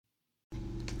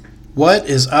What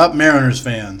is up, Mariners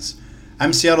fans?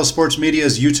 I'm Seattle Sports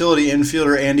Media's utility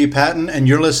infielder Andy Patton, and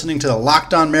you're listening to the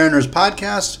Locked On Mariners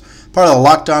podcast, part of the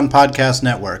Locked On Podcast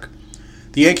Network.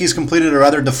 The Yankees completed a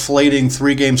rather deflating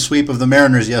three-game sweep of the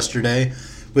Mariners yesterday,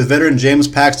 with veteran James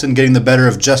Paxton getting the better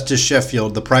of Justice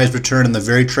Sheffield, the prize return in the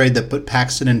very trade that put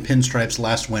Paxton in pinstripes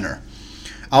last winter.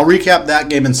 I'll recap that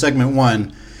game in segment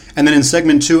 1, and then in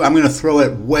segment 2, I'm going to throw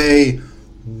it way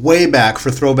back for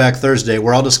Throwback Thursday,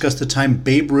 where I'll discuss the time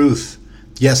Babe Ruth,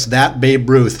 yes, that Babe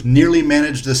Ruth, nearly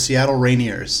managed the Seattle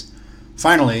Rainiers.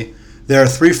 Finally, there are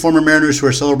 3 former Mariners who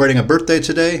are celebrating a birthday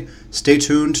today. Stay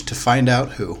tuned to find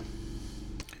out who.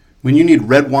 When you need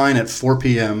red wine at 4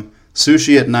 p.m.,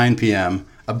 sushi at 9 p.m.,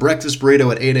 a breakfast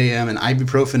burrito at 8 a.m., and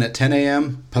ibuprofen at 10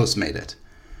 a.m., Postmate it.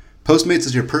 Postmates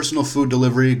is your personal food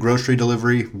delivery, grocery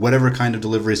delivery, whatever kind of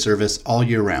delivery service all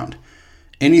year round.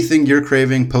 Anything you're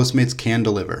craving, Postmates can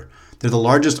deliver. They're the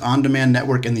largest on-demand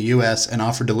network in the U.S. and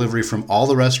offer delivery from all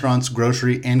the restaurants,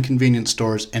 grocery, and convenience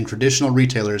stores and traditional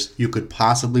retailers you could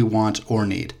possibly want or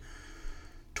need.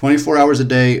 24 hours a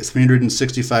day,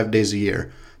 365 days a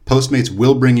year, Postmates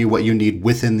will bring you what you need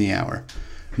within the hour.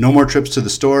 No more trips to the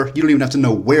store. You don't even have to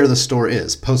know where the store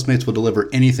is. Postmates will deliver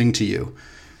anything to you.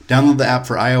 Download the app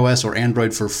for iOS or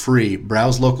Android for free.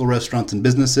 Browse local restaurants and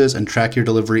businesses and track your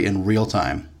delivery in real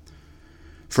time.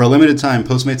 For a limited time,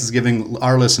 Postmates is giving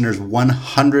our listeners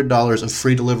 $100 of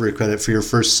free delivery credit for your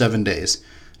first 7 days.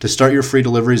 To start your free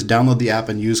deliveries, download the app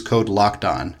and use code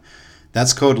LOCKEDON.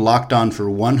 That's code LOCKEDON for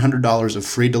 $100 of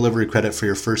free delivery credit for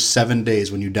your first 7 days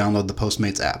when you download the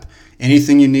Postmates app.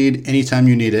 Anything you need, anytime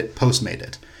you need it, Postmate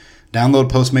it. Download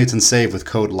Postmates and save with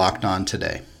code LOCKEDON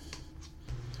today.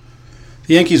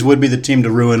 The Yankees would be the team to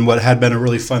ruin what had been a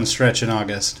really fun stretch in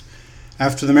August.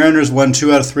 After the Mariners won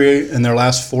 2 out of 3 in their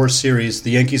last 4 series,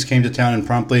 the Yankees came to town and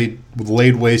promptly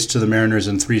laid waste to the Mariners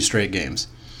in 3 straight games.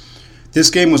 This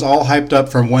game was all hyped up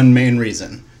for one main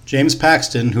reason. James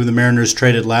Paxton, who the Mariners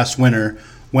traded last winter,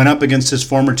 went up against his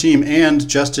former team and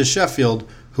Justice Sheffield,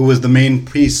 who was the main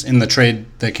piece in the trade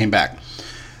that came back.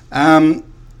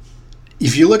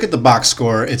 If you look at the box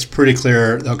score, it's pretty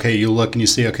clear. Okay, you look and you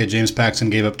see, okay, James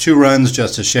Paxton gave up 2 runs,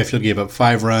 Justice Sheffield gave up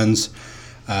 5 runs.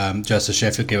 Justice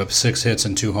Sheffield gave up 6 hits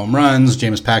and 2 home runs.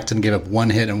 James Paxton gave up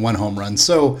 1 hit and 1 home run.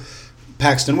 So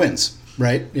Paxton wins,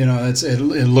 right? You know, it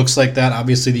looks like that.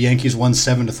 Obviously, the Yankees won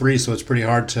 7-3, so it's pretty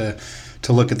hard to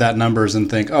look at that numbers and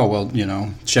think, oh, well, you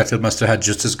know, Sheffield must have had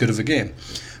just as good of a game.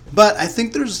 But I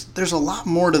think there's a lot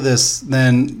more to this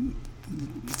than.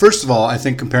 First of all, I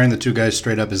think comparing the 2 guys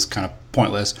straight up is kind of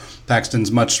pointless.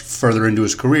 Paxton's much further into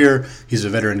his career. He's a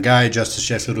veteran guy. Justice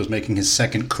Sheffield was making his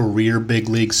second career big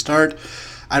league start.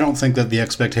 I don't think that the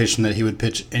expectation that he would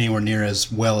pitch anywhere near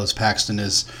as well as Paxton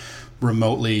is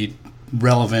remotely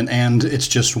relevant, and it's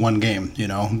just one game. You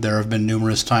know, there have been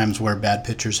numerous times where bad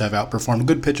pitchers have outperformed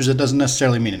good pitchers. It doesn't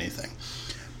necessarily mean anything.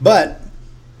 But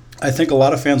I think a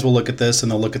lot of fans will look at this and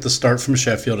they'll look at the start from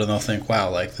Sheffield and they'll think, wow,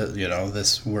 like,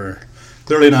 we're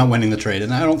clearly not winning the trade.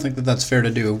 And I don't think that that's fair to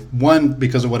do. One,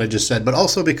 because of what I just said, but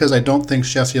also because I don't think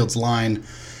Sheffield's line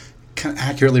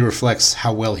accurately reflects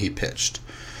how well he pitched.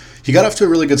 He got off to a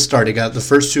really good start. He got the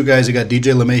first 2 guys. He got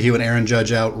DJ LeMahieu and Aaron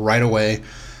Judge out right away.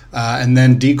 And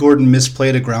then D. Gordon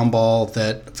misplayed a ground ball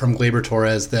from Gleyber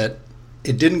Torres that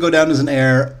it didn't go down as an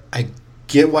error. I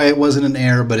get why it wasn't an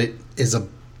error, but it is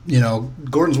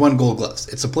Gordon's won Gold Gloves.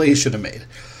 It's a play he should have made.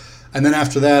 And then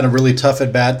after that, a really tough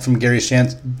at-bat from Gary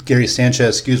Sanchez,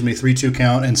 3-2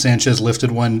 count, and Sanchez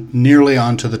lifted one nearly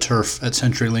onto the turf at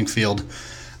CenturyLink Field.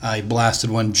 He blasted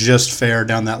one just fair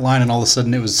down that line, and all of a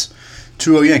sudden it was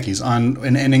 2-0 Yankees on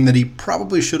an inning that he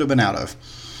probably should have been out of.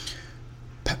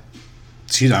 I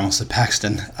almost said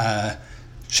Paxton.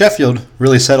 Sheffield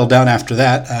really settled down after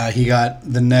that.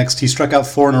 He struck out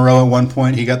 4 in a row at one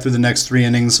point. He got through the next 3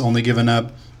 innings, only giving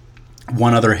up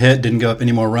 1 other hit, didn't give up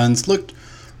any more runs. Looked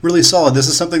really solid. This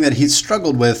is something that he's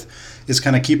struggled with, is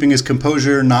kind of keeping his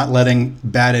composure, not letting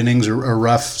bad innings or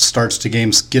rough starts to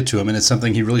games get to him. And it's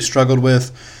something he really struggled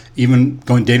with, even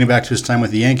dating back to his time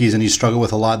with the Yankees, and he struggled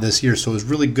with a lot this year. So it was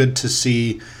really good to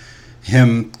see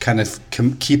him kind of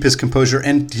keep his composure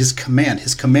and his command.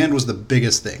 His command was the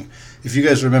biggest thing. If you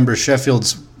guys remember,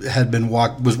 Sheffield's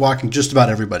was walking just about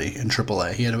everybody in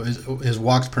AAA. He had his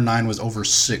walks per 9 was over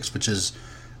 6, which is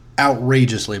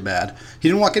outrageously bad. He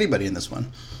didn't walk anybody in this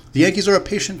one. The Yankees are a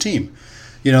patient team.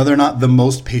 You know, they're not the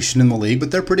most patient in the league,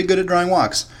 but they're pretty good at drawing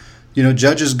walks. You know,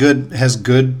 Judge has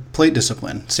good plate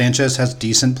discipline. Sanchez has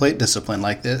decent plate discipline.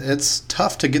 Like, it's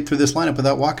tough to get through this lineup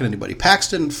without walking anybody.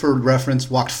 Paxton, for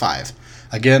reference, walked 5.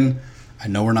 Again, I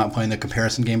know we're not playing the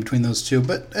comparison game between those two,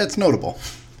 but it's notable.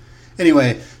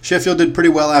 Anyway, Sheffield did pretty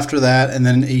well after that, and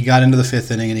then he got into the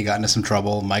fifth inning and he got into some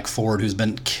trouble. Mike Ford, who's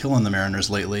been killing the Mariners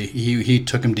lately, he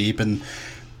took him deep, and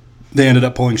they ended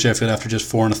up pulling Sheffield after just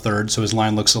 4 1/3, so his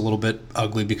line looks a little bit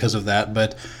ugly because of that.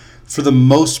 But for the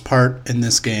most part in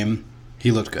this game,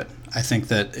 he looked good. I think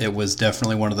that it was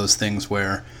definitely one of those things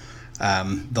where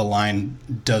the line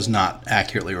does not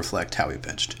accurately reflect how he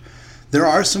pitched. There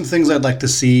are some things I'd like to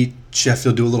see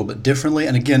Sheffield do a little bit differently.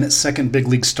 And again, at second big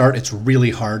league start, it's really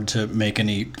hard to make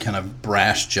any kind of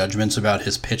brash judgments about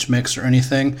his pitch mix or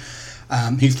anything.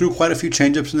 He threw quite a few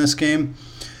changeups in this game.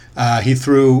 He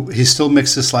still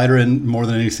mixed his slider in more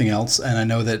than anything else. And I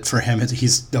know that for him,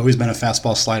 he's always been a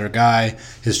fastball slider guy.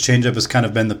 His changeup has kind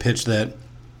of been the pitch that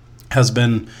has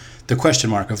been the question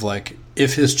mark of, like,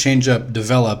 if his changeup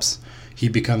develops, he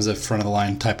becomes a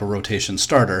front-of-the-line type of rotation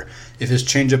starter. If his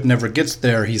changeup never gets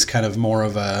there, he's kind of more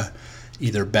of a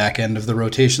either back end of the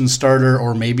rotation starter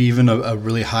or maybe even a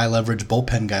really high-leverage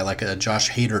bullpen guy like a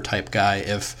Josh Hader type guy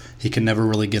if he can never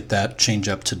really get that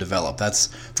changeup to develop. That's,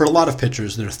 for a lot of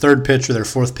pitchers, their third pitch or their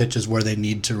fourth pitch is where they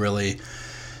need to really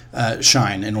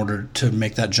shine in order to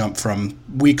make that jump from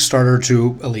weak starter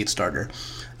to elite starter.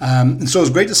 And so it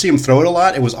was great to see him throw it a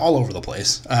lot. It was all over the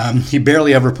place. He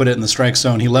barely ever put it in the strike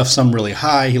zone. He left some really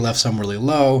high. He left some really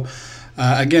low.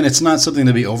 Again, it's not something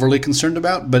to be overly concerned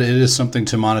about, but it is something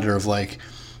to monitor of, like,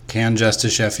 can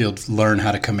Justice Sheffield learn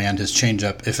how to command his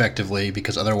changeup effectively?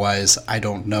 Because otherwise, I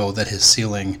don't know that his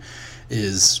ceiling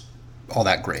is all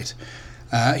that great.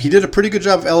 He did a pretty good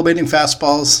job of elevating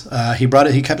fastballs.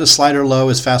 He kept his slider low,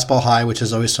 his fastball high, which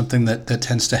is always something that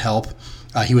tends to help.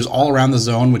 He was all around the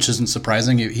zone, which isn't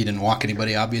surprising. He didn't walk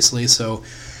anybody, obviously. So,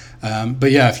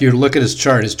 but yeah, if you look at his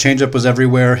chart, his changeup was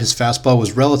everywhere. His fastball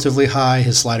was relatively high.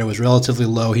 His slider was relatively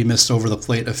low. He missed over the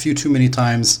plate a few too many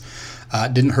times.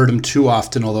 Didn't hurt him too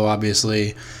often, although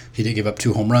obviously he did give up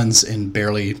 2 home runs in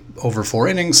barely over 4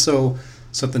 innings. So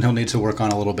something he'll need to work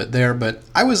on a little bit there. But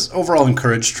I was overall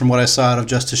encouraged from what I saw out of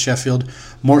Justice Sheffield,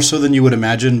 more so than you would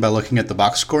imagine by looking at the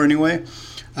box score anyway.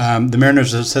 The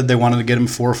Mariners have said they wanted to get him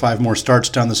 4 or 5 more starts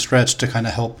down the stretch to kind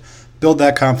of help build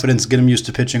that confidence, get him used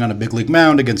to pitching on a big league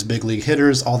mound against big league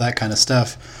hitters, all that kind of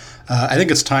stuff. I think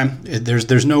it's time.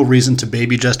 There's no reason to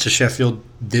baby Justice Sheffield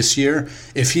this year.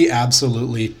 If he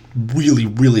absolutely really,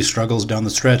 really struggles down the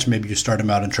stretch, maybe you start him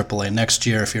out in AAA next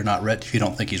year if you're not ready, if you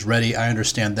don't think he's ready. I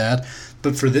understand that.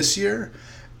 But for this year,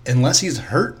 unless he's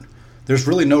hurt, there's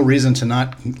really no reason to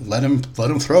not let him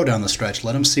throw down the stretch.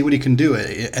 Let him see what he can do.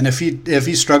 And if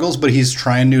he struggles, but he's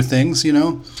trying new things,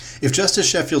 if Justice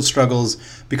Sheffield struggles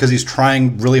because he's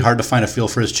trying really hard to find a feel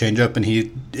for his changeup and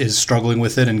he is struggling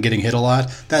with it and getting hit a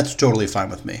lot, that's totally fine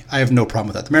with me. I have no problem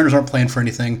with that. The Mariners aren't playing for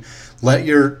anything. Let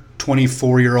your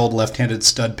 24-year-old left-handed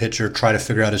stud pitcher try to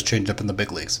figure out his changeup in the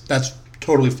big leagues. That's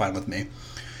totally fine with me.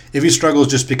 If he struggles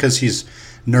just because he's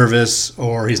nervous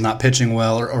or he's not pitching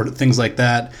well or things like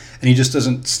that and he just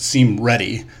doesn't seem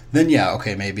ready, then yeah,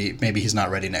 okay, maybe he's not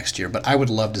ready next year. But I would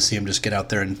love to see him just get out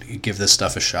there and give this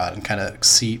stuff a shot and kind of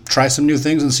try some new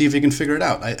things and see if he can figure it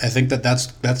out. I think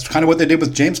that's kind of what they did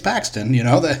with James Paxton.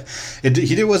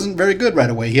 He wasn't very good right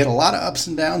away. He had a lot of ups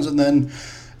and downs, and then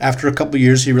after a couple of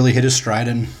years he really hit his stride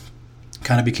and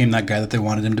kind of became that guy that they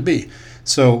wanted him to be.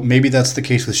 So maybe that's the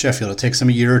case with Sheffield. It takes him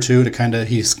a year or two to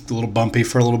he's a little bumpy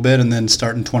for a little bit, and then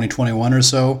start in 2021 or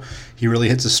so, he really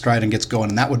hits his stride and gets going.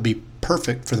 And that would be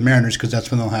perfect for the Mariners because that's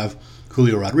when they'll have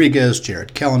Julio Rodriguez,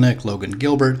 Jared Kelenic, Logan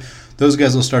Gilbert. Those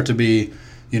guys will start to be,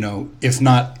 if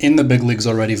not in the big leagues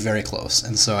already, very close.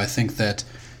 And so I think that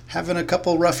having a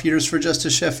couple rough years for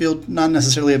Justice Sheffield, not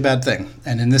necessarily a bad thing.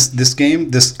 And in this game,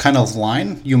 this kind of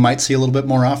line, you might see a little bit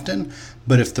more often.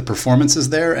 But if the performance is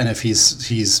there and if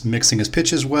he's mixing his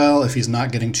pitches well, if he's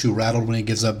not getting too rattled when he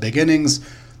gives up big innings,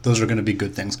 those are going to be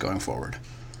good things going forward.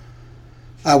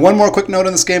 One more quick note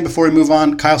on this game before we move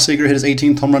on. Kyle Seager hit his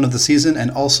 18th home run of the season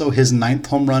and also his 9th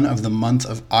home run of the month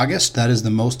of August. That is the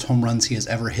most home runs he has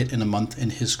ever hit in a month in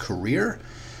his career.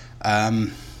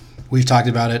 We've talked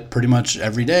about it pretty much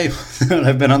every day that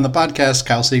I've been on the podcast.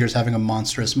 Kyle Seager's having a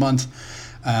monstrous month.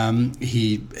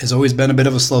 He has always been a bit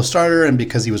of a slow starter, and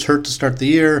because he was hurt to start the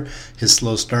year, his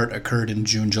slow start occurred in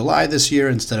June-July this year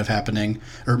instead of happening,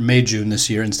 or May-June this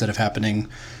year instead of happening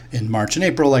in March and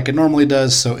April like it normally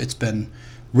does. So it's been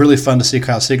really fun to see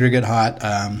Kyle Seager get hot.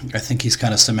 I think he's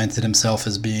kind of cemented himself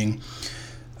as being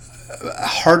a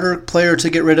harder player to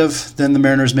get rid of than the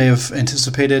Mariners may have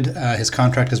anticipated. His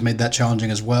contract has made that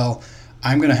challenging as well.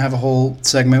 I'm going to have a whole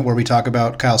segment where we talk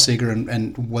about Kyle Seager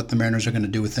and what the Mariners are going to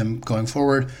do with him going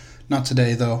forward. Not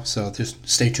today, though, so just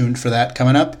stay tuned for that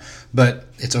coming up. But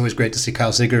it's always great to see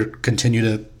Kyle Seager continue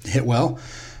to hit well.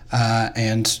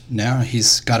 And now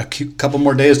he's got a couple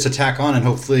more days to tack on and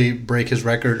hopefully break his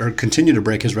record or continue to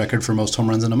break his record for most home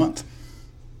runs in a month.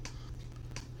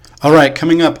 All right,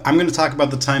 coming up, I'm going to talk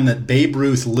about the time that Babe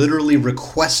Ruth literally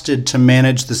requested to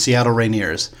manage the Seattle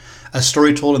Rainiers, a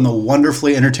story told in the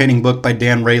wonderfully entertaining book by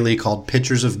Dan Rayleigh called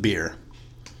Pitchers of Beer.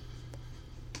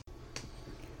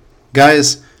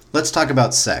 Guys, let's talk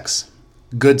about sex.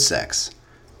 Good sex.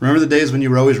 Remember the days when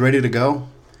you were always ready to go?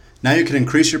 Now you can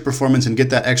increase your performance and get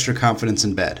that extra confidence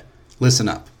in bed. Listen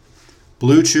up.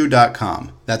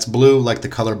 BlueChew.com. That's blue like the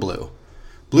color blue.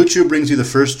 Blue Chew brings you the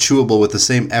first chewable with the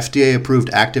same FDA-approved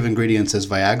active ingredients as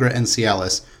Viagra and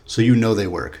Cialis, so you know they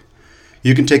work.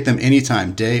 You can take them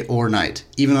anytime, day or night,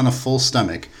 even on a full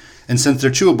stomach. And since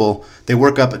they're chewable, they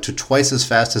work up to twice as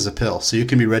fast as a pill, so you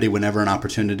can be ready whenever an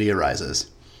opportunity arises.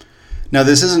 Now,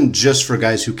 this isn't just for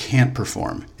guys who can't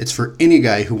perform. It's for any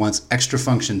guy who wants extra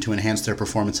function to enhance their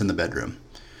performance in the bedroom.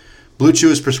 Blue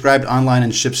Chew is prescribed online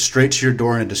and shipped straight to your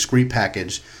door in a discreet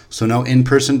package, so no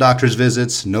in-person doctor's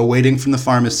visits, no waiting from the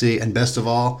pharmacy, and best of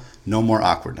all, no more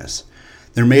awkwardness.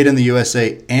 They're made in the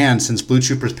USA, and since Blue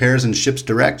Chew prepares and ships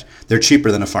direct, they're cheaper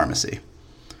than a pharmacy.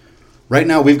 Right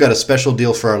now, we've got a special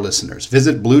deal for our listeners.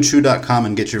 Visit BlueChew.com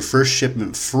and get your first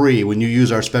shipment free when you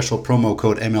use our special promo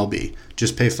code MLB.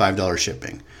 Just pay $5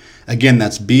 shipping. Again,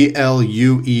 that's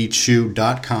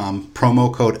BLUEChew.com,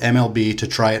 promo code MLB to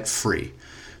try it free.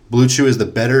 Blue Chew is the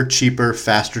better, cheaper,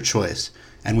 faster choice,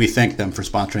 and we thank them for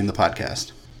sponsoring the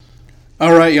podcast.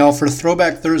 All right, y'all, for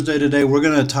Throwback Thursday today, we're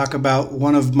going to talk about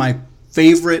one of my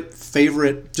favorite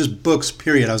just books,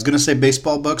 period. I was going to say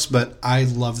baseball books, but I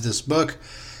love this book.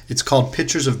 It's called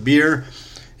Pitchers of Beer.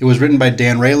 It was written by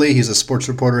Dan Rayleigh. He's a sports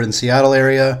reporter in the Seattle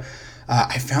area.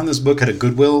 I found this book at a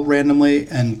Goodwill randomly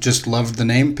and just loved the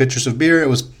name, Pitchers of Beer. It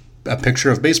was a picture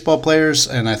of baseball players,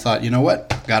 and I thought, you know what?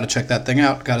 Got to check that thing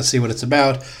out. Got to see what it's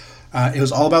about. It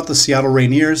was all about the Seattle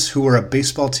Rainiers, who were a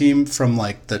baseball team from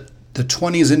like the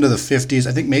 20s into the 50s,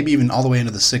 I think maybe even all the way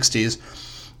into the 60s.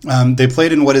 They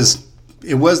played in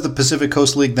it was the Pacific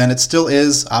Coast League then. It still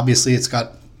is. Obviously, it's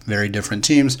got very different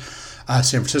teams.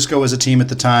 San Francisco was a team at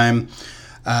the time.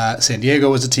 San Diego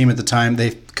was a team at the time.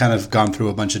 They've kind of gone through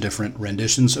a bunch of different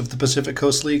renditions of the Pacific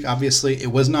Coast League. Obviously,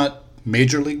 it was not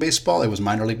Major League Baseball. It was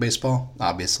minor league baseball,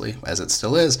 obviously, as it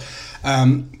still is.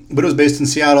 But it was based in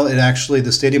Seattle.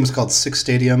 The stadium was called Sick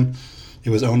Stadium. It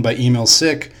was owned by Emil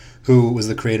Sick, who was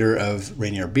the creator of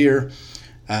Rainier Beer.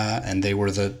 And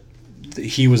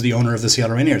he was the owner of the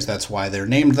Seattle Rainiers. That's why they're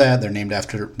named that. They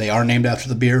are named after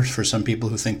the beer. For some people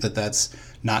who think that that's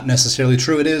not necessarily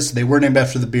true, it is. They were named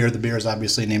after the beer. The beer is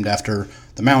obviously named after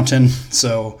the mountain.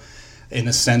 So in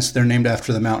a sense, they're named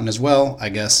after the mountain as well, I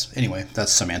guess. Anyway,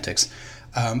 that's semantics.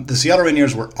 The Seattle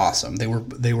Rainiers were awesome. They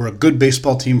were a good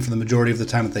baseball team for the majority of the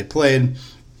time that they played.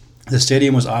 The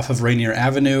stadium was off of Rainier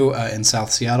Avenue in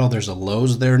South Seattle. There's a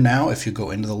Lowe's there now. If you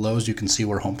go into the Lowe's, you can see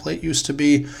where home plate used to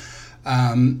be.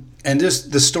 And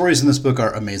just the stories in this book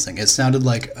are amazing. It sounded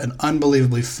like an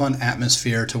unbelievably fun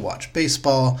atmosphere to watch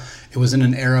baseball. It was in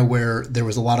an era where there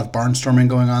was a lot of barnstorming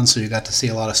going on, so you got to see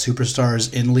a lot of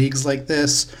superstars in leagues like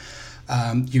this.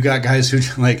 You got guys who,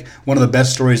 like, one of the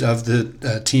best stories of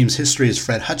the team's history is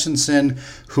Fred Hutchinson,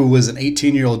 who was an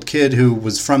 18-year-old kid who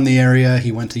was from the area.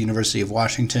 He went to University of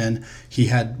Washington. He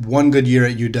had one good year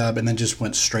at UW and then just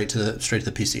went straight to the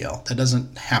PCL. That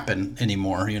doesn't happen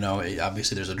anymore. You know,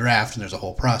 obviously there's a draft and there's a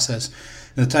whole process.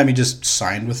 At the time, he just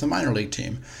signed with the minor league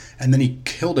team. And then he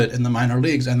killed it in the minor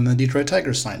leagues, and the Detroit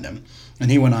Tigers signed him.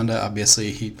 And he went on to,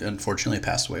 obviously, he unfortunately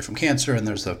passed away from cancer, and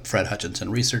there's the Fred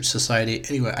Hutchinson Research Society.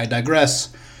 Anyway, I digress.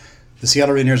 The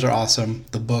Seattle Rainiers are awesome.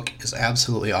 The book is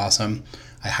absolutely awesome.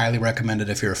 I highly recommend it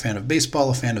if you're a fan of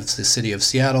baseball, a fan of the city of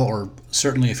Seattle, or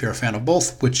certainly if you're a fan of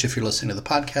both, which if you're listening to the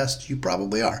podcast, you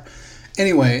probably are.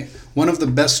 Anyway, one of the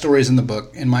best stories in the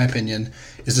book, in my opinion,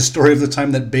 is the story of the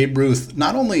time that Babe Ruth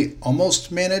not only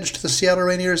almost managed the Seattle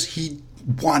Rainiers, he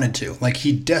wanted to. Like,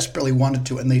 he desperately wanted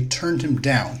to, and they turned him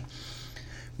down,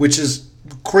 which is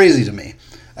crazy to me.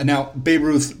 Now, Babe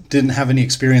Ruth didn't have any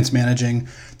experience managing.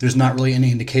 There's not really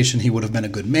any indication he would have been a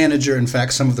good manager. In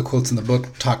fact, some of the quotes in the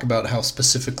book talk about how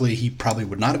specifically he probably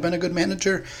would not have been a good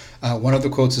manager. One of the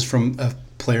quotes is from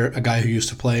a guy who used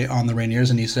to play on the Rainiers,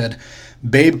 and he said,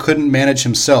 "Babe couldn't manage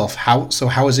himself. How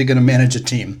is he going to manage a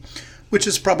team?" Which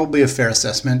is probably a fair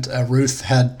assessment. Ruth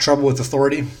had trouble with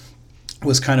authority.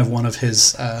 Was kind of one of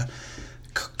his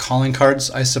calling cards,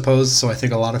 I suppose. So I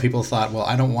think a lot of people thought, well,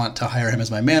 I don't want to hire him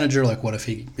as my manager. Like, what if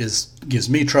he gives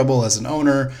me trouble as an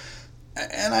owner?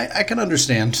 And I can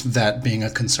understand that being a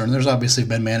concern. There's obviously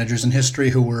been managers in history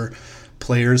who were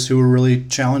players who were really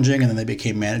challenging, and then they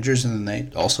became managers, and then they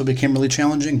also became really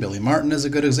challenging. Billy Martin is a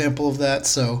good example of that.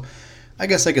 So I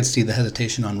guess I could see the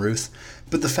hesitation on Ruth.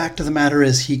 But the fact of the matter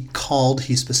is he called,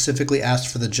 he specifically asked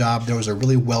for the job. There was a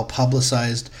really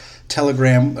well-publicized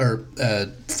telegram or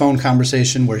phone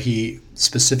conversation where he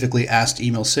specifically asked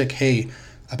Emil Sick, hey,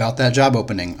 about that job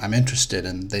opening, I'm interested.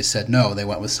 And they said no, they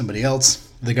went with somebody else.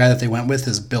 The guy that they went with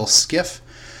is Bill Skiff.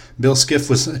 Bill Skiff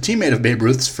was a teammate of Babe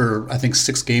Ruth's for, I think,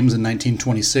 6 games in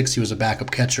 1926. He was a backup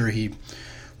catcher. He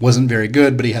wasn't very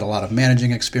good, but he had a lot of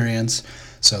managing experience.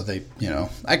 So they,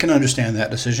 I can understand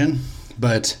that decision.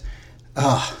 But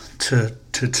to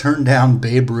turn down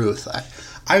Babe Ruth,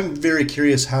 I'm very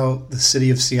curious how the city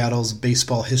of Seattle's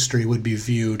baseball history would be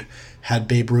viewed had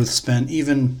Babe Ruth spent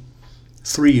even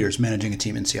 3 years managing a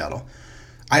team in Seattle.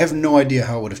 I have no idea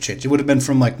how it would have changed. It would have been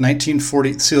from like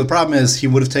 1940. See, the problem is he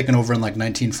would have taken over in like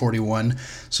 1941.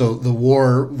 So the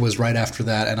war was right after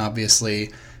that, and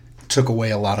obviously took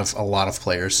away a lot of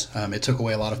players. It took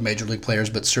away a lot of major league players,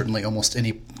 but certainly almost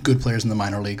any good players in the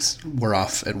minor leagues were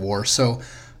off at war. So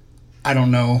I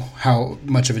don't know how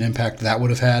much of an impact that would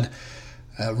have had.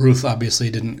 Ruth obviously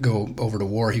didn't go over to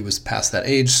war. He was past that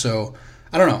age, so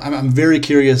I don't know. I'm very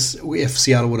curious if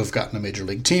Seattle would have gotten a major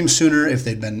league team sooner, if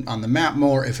they'd been on the map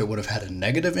more, if it would have had a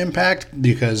negative impact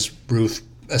because Ruth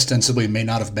ostensibly may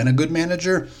not have been a good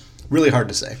manager. Really hard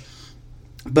to say.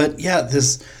 But yeah,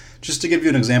 just to give you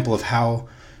an example of how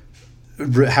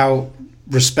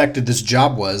respected this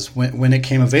job was when it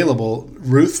came available,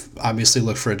 Ruth obviously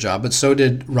looked for a job, but so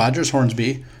did Rogers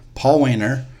Hornsby, Paul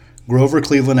Wainer, Grover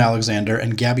Cleveland Alexander,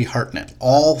 and Gabby Hartnett.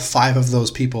 All 5 of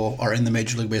those people are in the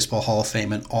Major League Baseball Hall of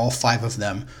Fame, and all 5 of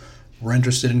them were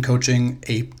interested in coaching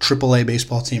a AAA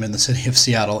baseball team in the city of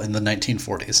Seattle in the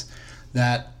 1940s.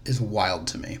 That is wild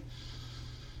to me.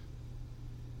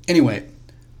 Anyway,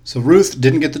 so Ruth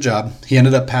didn't get the job. He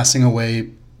ended up passing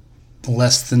away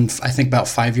less than, I think, about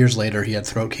 5 years later. He had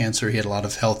throat cancer. He had a lot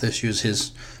of health issues.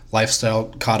 His lifestyle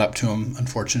caught up to him,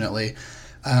 unfortunately.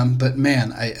 But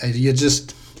man,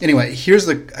 Anyway,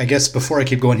 I guess before I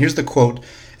keep going, here's the quote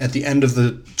at the end of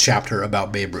the chapter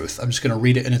about Babe Ruth. I'm just going to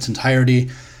read it in its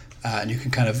entirety, and you can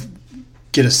kind of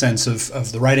get a sense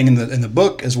of the writing in the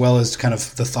book as well as kind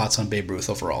of the thoughts on Babe Ruth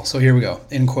overall. So here we go,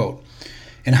 end quote.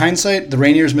 In hindsight, the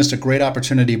Rainiers missed a great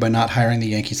opportunity by not hiring the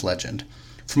Yankees legend.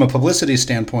 From a publicity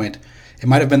standpoint, it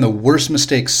might have been the worst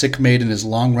mistake Sick made in his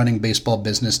long-running baseball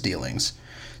business dealings.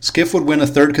 Skiff would win a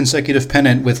 3rd consecutive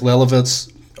pennant with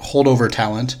Lelevit's holdover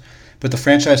talent, but the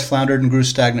franchise floundered and grew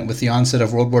stagnant with the onset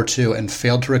of World War II and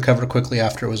failed to recover quickly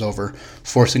after it was over,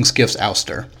 forcing Skiff's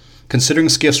ouster. Considering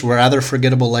Skiff's rather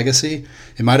forgettable legacy,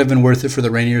 it might have been worth it for the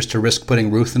Rainiers to risk putting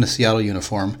Ruth in a Seattle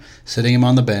uniform, sitting him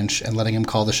on the bench, and letting him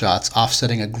call the shots,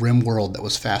 offsetting a grim world that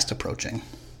was fast approaching.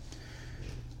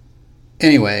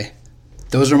 Anyway,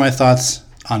 those are my thoughts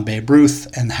on Babe Ruth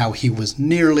and how he was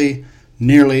nearly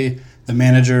the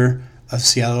manager of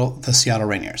the Seattle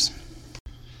Rainiers.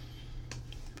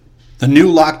 The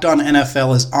new Locked On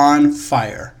NFL is on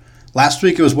fire. Last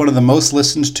week it was one of the most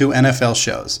listened to NFL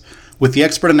shows. With the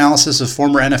expert analysis of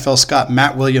former NFL Scott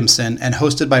Matt Williamson and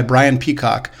hosted by Brian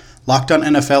Peacock, Locked On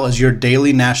NFL is your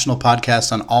daily national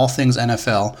podcast on all things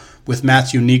NFL with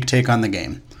Matt's unique take on the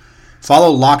game. Follow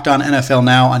Locked On NFL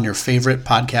now on your favorite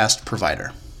podcast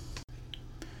provider.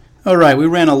 All right, we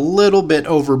ran a little bit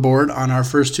overboard on our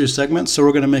first 2 segments, so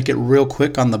we're going to make it real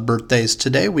quick on the birthdays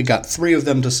today. We got 3 of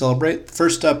them to celebrate.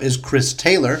 First up is Chris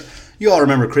Taylor. You all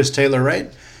remember Chris Taylor,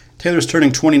 right? Taylor's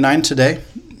turning 29 today.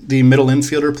 The middle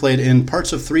infielder played in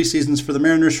parts of 3 seasons for the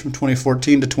Mariners from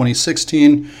 2014 to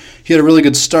 2016. He had a really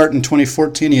good start in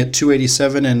 2014. He had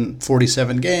 .287 in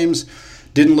 47 games.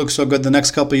 Didn't look so good the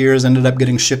next couple of years. Ended up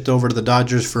getting shipped over to the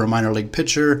Dodgers for a minor league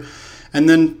pitcher. And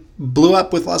then blew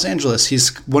up with Los Angeles.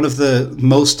 He's one of the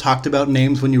most talked about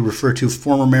names when you refer to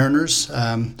former Mariners,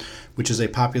 which is a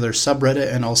popular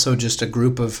subreddit and also just a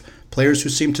group of players who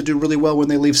seem to do really well when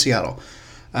they leave Seattle.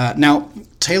 Now,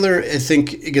 Taylor, I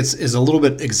think, is a little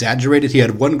bit exaggerated. He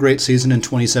had one great season in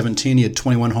 2017. He had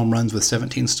 21 home runs with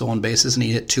 17 stolen bases, and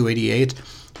he hit .288.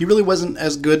 He really wasn't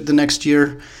as good the next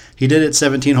year. He did hit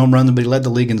 17 home runs, but he led the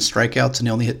league in strikeouts, and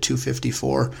he only hit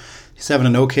 .254. He's having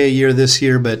an okay year this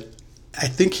year, but I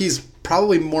think he's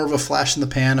probably more of a flash in the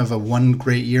pan of a one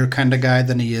great year kind of guy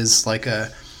than he is like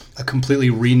a completely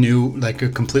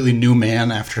new man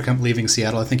after leaving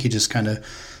Seattle. I think he just kind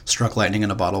of struck lightning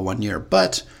in a bottle one year.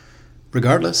 But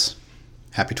regardless,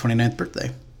 happy 29th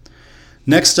birthday.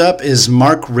 Next up is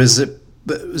Mark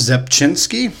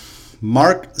Zepchinski.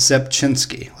 Mark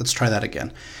Zepchinski. Let's try that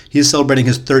again. He is celebrating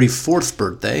his 34th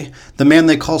birthday. The man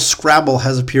they call Scrabble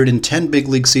has appeared in 10 big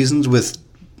league seasons with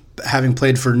having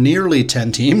played for nearly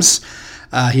 10 teams.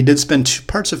 He did spend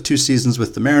parts of 2 seasons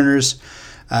with the Mariners.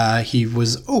 He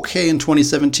was okay in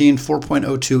 2017,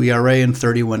 4.02 ERA in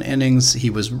 31 innings. He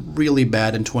was really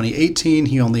bad in 2018.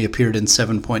 He only appeared in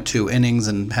 7.2 innings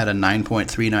and had a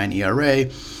 9.39 ERA.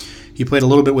 He played a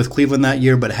little bit with Cleveland that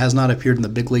year, but has not appeared in the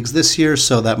big leagues this year,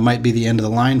 so that might be the end of the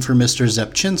line for Mr.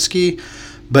 Rzepczynski.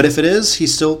 But if it is, he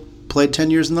still played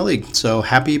 10 years in the league, so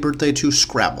happy birthday to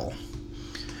Scrabble.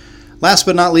 Last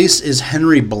but not least is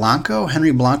Henry Blanco.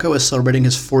 Henry Blanco is celebrating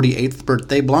his 48th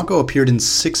birthday. Blanco appeared in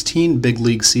 16 big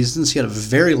league seasons. He had a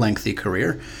very lengthy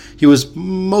career. He was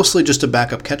mostly just a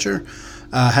backup catcher,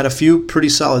 had a few pretty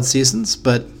solid seasons,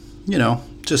 but,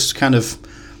 just kind of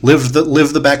lived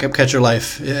the backup catcher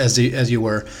life as you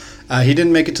were. He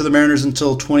didn't make it to the Mariners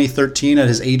until 2013 at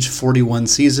his age 41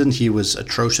 season. He was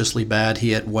atrociously bad.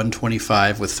 He hit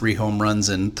 125 with 3 home runs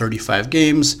in 35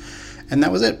 games, and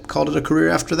that was it. Called it a career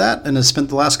after that, and has spent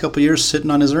the last couple years sitting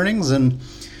on his earnings and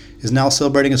is now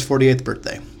celebrating his 48th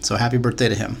birthday. So happy birthday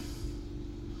to him.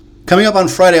 Coming up on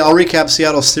Friday, I'll recap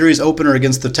Seattle's series opener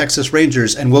against the Texas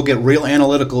Rangers, and we'll get real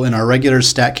analytical in our regular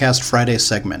StatCast Friday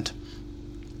segment.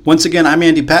 Once again, I'm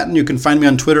Andy Patton. You can find me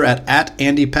on Twitter at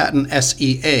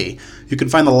 @AndyPattonSEA. You can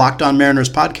find the Locked On Mariners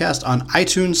podcast on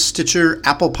iTunes, Stitcher,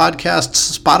 Apple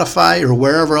Podcasts, Spotify, or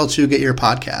wherever else you get your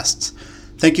podcasts.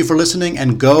 Thank you for listening,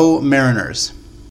 and go Mariners.